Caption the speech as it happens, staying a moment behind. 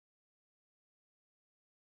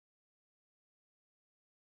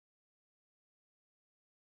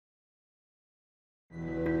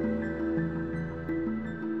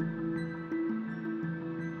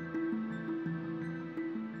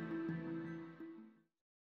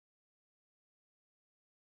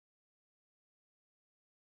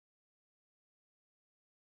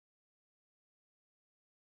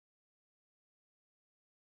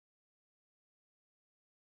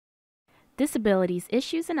Disabilities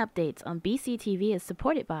Issues and Updates on BCTV is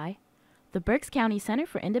supported by the Berks County Center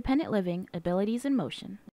for Independent Living, Abilities in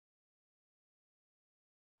Motion.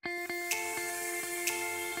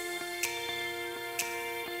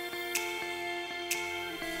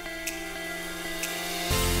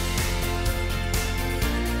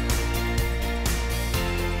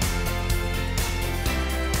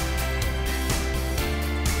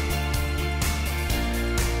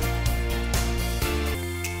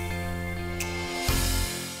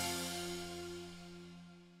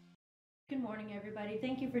 Good morning, everybody.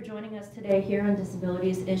 Thank you for joining us today here on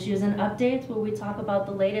Disabilities Issues and Updates, where we talk about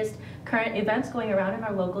the latest current events going around in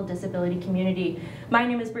our local disability community. My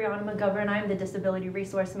name is Brianna McGovern. I'm the Disability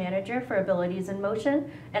Resource Manager for Abilities in Motion,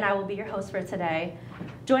 and I will be your host for today.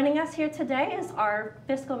 Joining us here today is our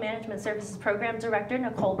Fiscal Management Services Program Director,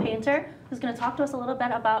 Nikkole Painter, who's going to talk to us a little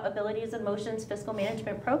bit about Abilities in Motion's fiscal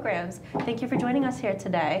management programs. Thank you for joining us here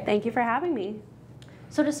today. Thank you for having me.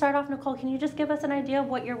 So to start off, Nikkole, can you just give us an idea of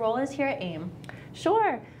what your role is here at AIM?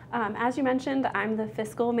 Sure. As you mentioned, I'm the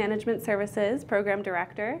Fiscal Management Services Program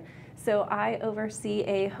Director. So I oversee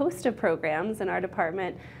a host of programs in our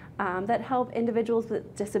department that help individuals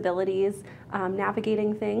with disabilities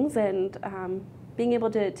navigating things and being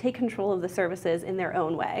able to take control of the services in their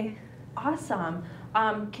own way. Awesome.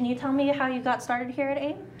 Can you tell me how you got started here at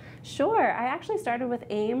AIM? Sure. I actually started with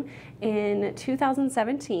AIM in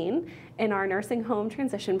 2017 in our nursing home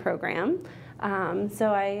transition program.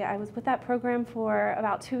 So I was with that program for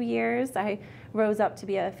about 2 years. I rose up to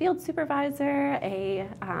be a field supervisor, a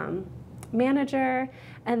manager,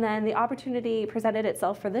 and then the opportunity presented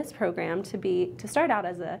itself for this program to start out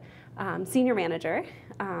as a senior manager,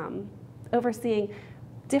 overseeing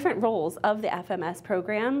different roles of the FMS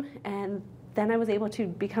program, and then I was able to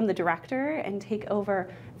become the director and take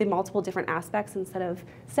over the multiple different aspects. Instead of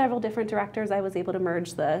several different directors, I was able to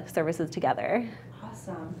merge the services together.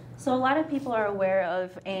 Awesome. So a lot of people are aware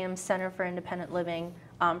of AIM's Center for Independent Living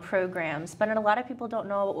programs, but a lot of people don't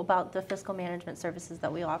know about the fiscal management services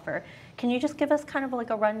that we offer. Can you just give us kind of like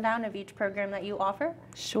a rundown of each program that you offer?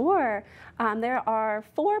 Sure. There are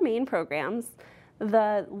 4 main programs.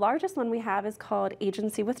 The largest one we have is called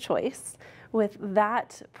Agency with Choice. With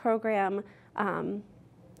that program,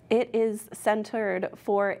 it is centered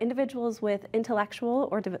for individuals with intellectual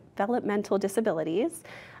or developmental disabilities.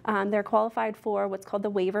 They're qualified for what's called the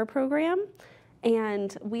waiver program,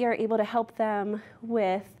 and we are able to help them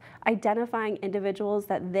with identifying individuals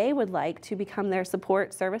that they would like to become their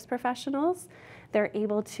support service professionals. They're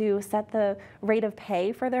able to set the rate of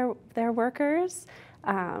pay for their workers,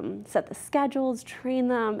 set the schedules, train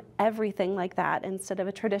them, everything like that, instead of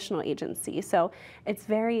a traditional agency. So it's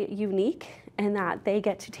very unique in that they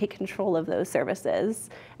get to take control of those services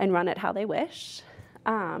and run it how they wish.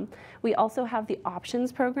 We also have the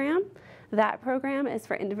Options program. That program is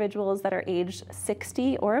for individuals that are aged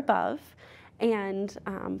 60 or above. And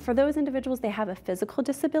for those individuals, they have a physical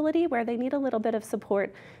disability where they need a little bit of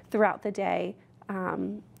support throughout the day.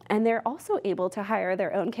 And they're also able to hire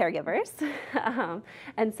their own caregivers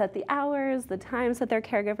and set the hours, the times that their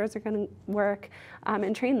caregivers are going to work,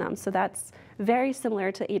 and train them. So that's very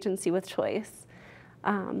similar to Agency with Choice.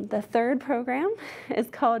 The third program is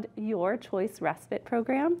called Your Choice Respite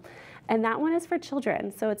Program, and that one is for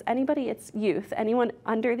children. So it's youth, anyone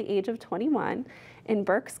under the age of 21 in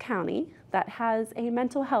Berks County that has a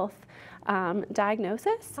mental health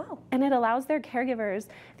diagnosis, and it allows their caregivers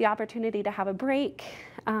the opportunity to have a break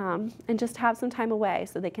and just have some time away,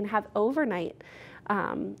 so they can have overnight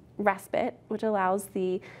respite, which allows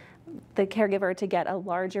the caregiver to get a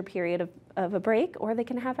larger period of a break, or they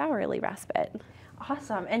can have hourly respite.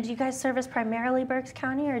 Awesome. And do you guys service primarily Berks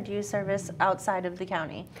County, or do you service outside of the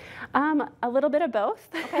county? A little bit of both.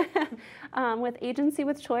 Okay. With Agency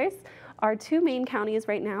with Choice, our 2 main counties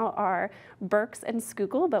right now are Berks and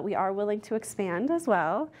Schuylkill, but we are willing to expand as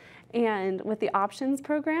well. And with the Options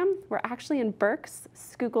program, we're actually in Berks,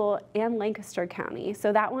 Schuylkill, and Lancaster County.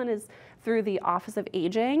 So that one is through the Office of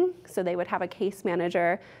Aging. So they would have a case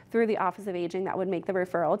manager through the Office of Aging that would make the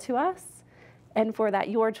referral to us. And for that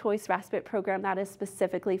Your Choice Respite program, that is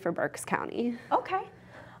specifically for Berks County. Okay.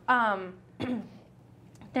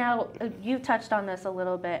 Now, you touched on this a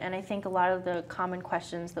little bit, and I think a lot of the common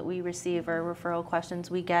questions that we receive, or referral questions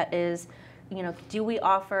we get, is, do we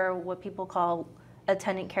offer what people call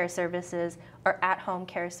attendant care services or at-home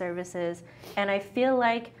care services? And I feel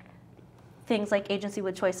like things like Agency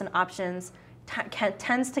with Choice and Options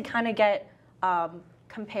tends to kind of get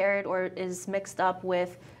compared or is mixed up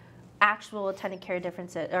with actual attendant care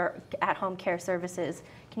differences or at-home care services.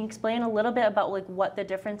 Can you explain a little bit about what the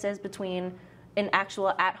difference is between an actual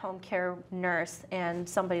at-home care nurse and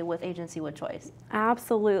somebody with agency with choice?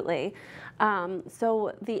 Absolutely.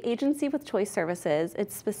 So the agency with choice services,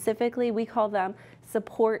 it's specifically, we call them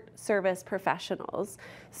support service professionals.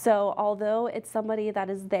 So although it's somebody that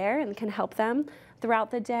is there and can help them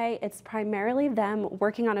throughout the day, it's primarily them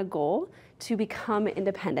working on a goal to become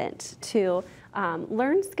independent, to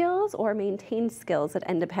learn skills or maintain skills of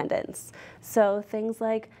independence. So things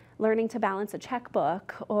like learning to balance a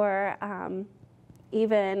checkbook, or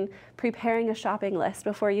even preparing a shopping list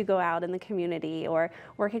before you go out in the community, or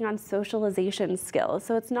working on socialization skills.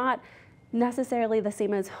 So it's not necessarily the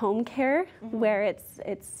same as home care, where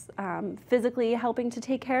it's physically helping to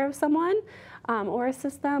take care of someone or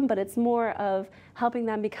assist them, but it's more of helping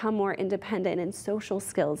them become more independent in social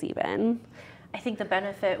skills even. I think the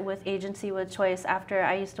benefit with agency with choice, after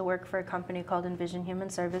I used to work for a company called Envision Human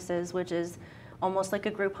Services, which is almost like a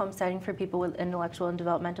group home setting for people with intellectual and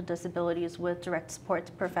developmental disabilities with direct support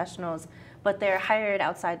professionals, but they're hired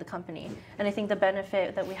outside the company. And I think the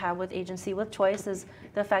benefit that we have with agency with choice is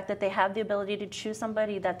the fact that they have the ability to choose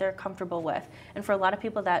somebody that they're comfortable with. And for a lot of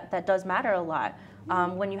people, that does matter a lot.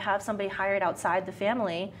 When you have somebody hired outside the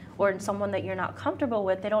family, or someone that you're not comfortable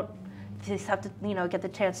with, they just have to, get the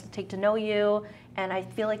chance to take to know you. And I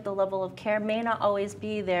feel like the level of care may not always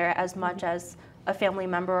be there as much as a family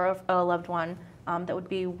member or a loved one that would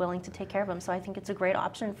be willing to take care of them. So I think it's a great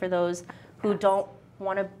option for those who don't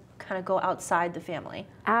want to kind of go outside the family.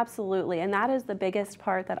 Absolutely, and that is the biggest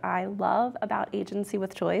part that I love about agency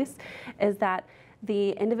with choice, is that the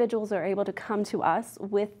individuals are able to come to us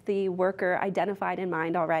with the worker identified in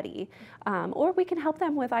mind already. Or we can help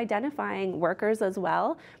them with identifying workers as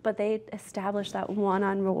well, but they establish that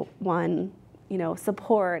one-on-one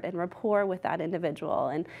support and rapport with that individual.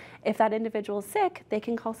 And if that individual is sick, they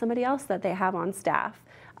can call somebody else that they have on staff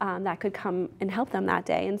that could come and help them that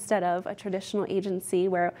day, instead of a traditional agency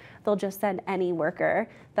where they'll just send any worker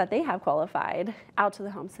that they have qualified out to the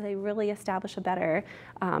home. So they really establish a better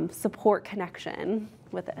support connection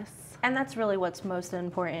with this. And that's really what's most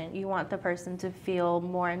important. You want the person to feel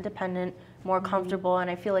more independent, more comfortable, and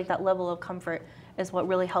I feel like that level of comfort is what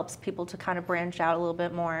really helps people to kind of branch out a little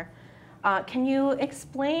bit more. Can you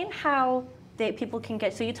explain how people can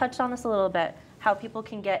get, so you touched on this a little bit, how people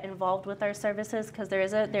can get involved with our services, because there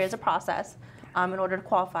is a process in order to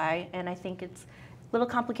qualify, and I think it's a little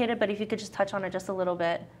complicated, but if you could just touch on it just a little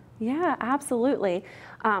bit. Yeah, absolutely.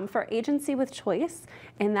 For agency with choice,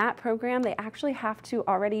 in that program, they actually have to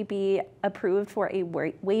already be approved for a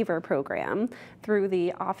waiver program through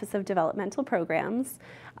the Office of Developmental Programs,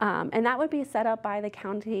 and that would be set up by the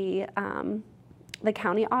county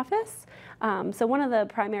office. So one of the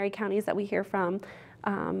primary counties that we hear from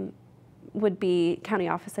would be county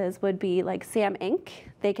offices, would be like SAM Inc.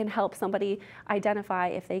 They can help somebody identify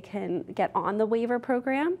if they can get on the waiver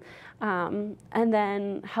program, and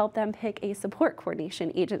then help them pick a support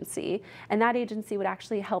coordination agency. And that agency would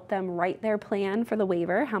actually help them write their plan for the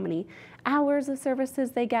waiver, how many hours of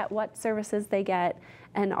services they get, what services they get,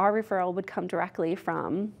 and our referral would come directly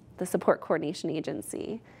from the support coordination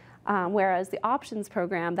agency. Whereas the options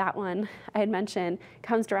program, that one I had mentioned,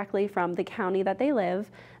 comes directly from the county that they live,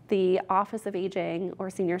 the Office of Aging or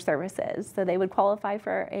Senior Services. So they would qualify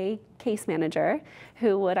for a case manager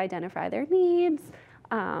who would identify their needs,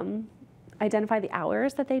 identify the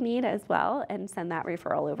hours that they need as well, and send that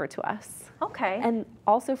referral over to us. Okay. And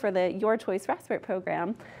also for the Your Choice Respite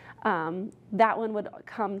program, that one would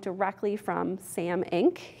come directly from SAM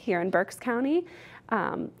Inc. here in Berks County.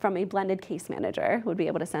 From a blended case manager would be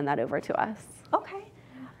able to send that over to us. Okay.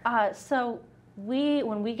 So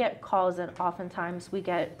when we get calls, and oftentimes we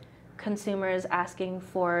get consumers asking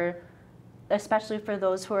for, especially for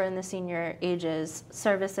those who are in the senior ages,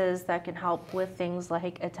 services that can help with things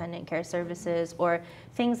like attendant care services or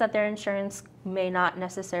things that their insurance may not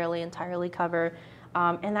necessarily entirely cover.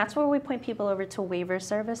 And that's where we point people over to waiver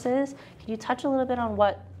services. Can you touch a little bit on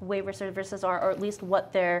what waiver services are, or at least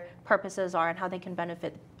what their purposes are and how they can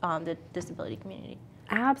benefit the disability community?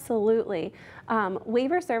 Absolutely.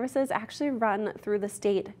 Waiver services actually run through the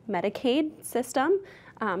state Medicaid system.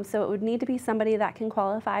 So it would need to be somebody that can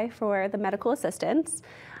qualify for the medical assistance.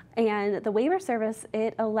 And the waiver service,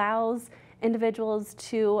 it allows individuals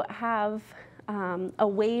to have a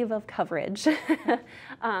waive of coverage.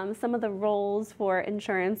 Some of the roles for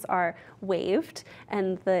insurance are waived,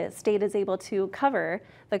 and the state is able to cover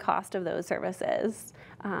the cost of those services.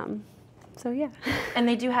 So yeah. And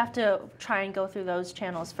they do have to try and go through those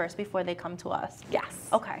channels first before they come to us? Yes.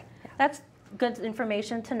 Okay. Yeah. That's good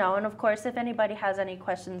information to know. And of course, if anybody has any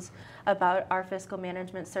questions about our fiscal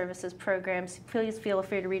management services programs, please feel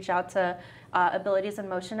free to reach out to Abilities in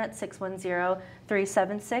Motion at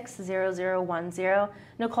 610-376-0010.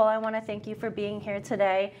 Nikkole, I want to thank you for being here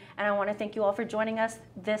today, and I want to thank you all for joining us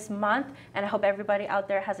this month, and I hope everybody out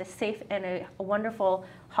there has a safe and a wonderful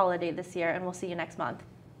holiday this year, and we'll see you next month.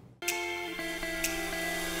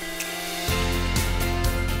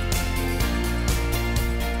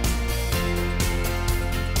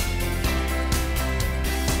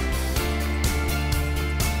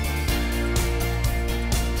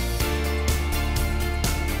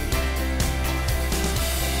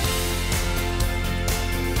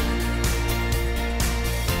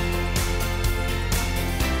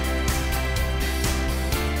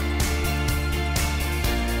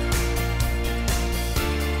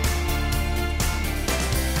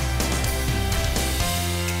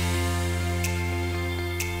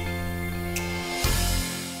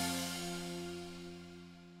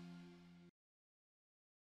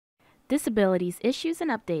 Disabilities Issues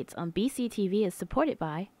and Updates on BCTV is supported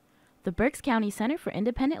by the Berks County Center for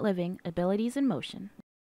Independent Living, Abilities in Motion.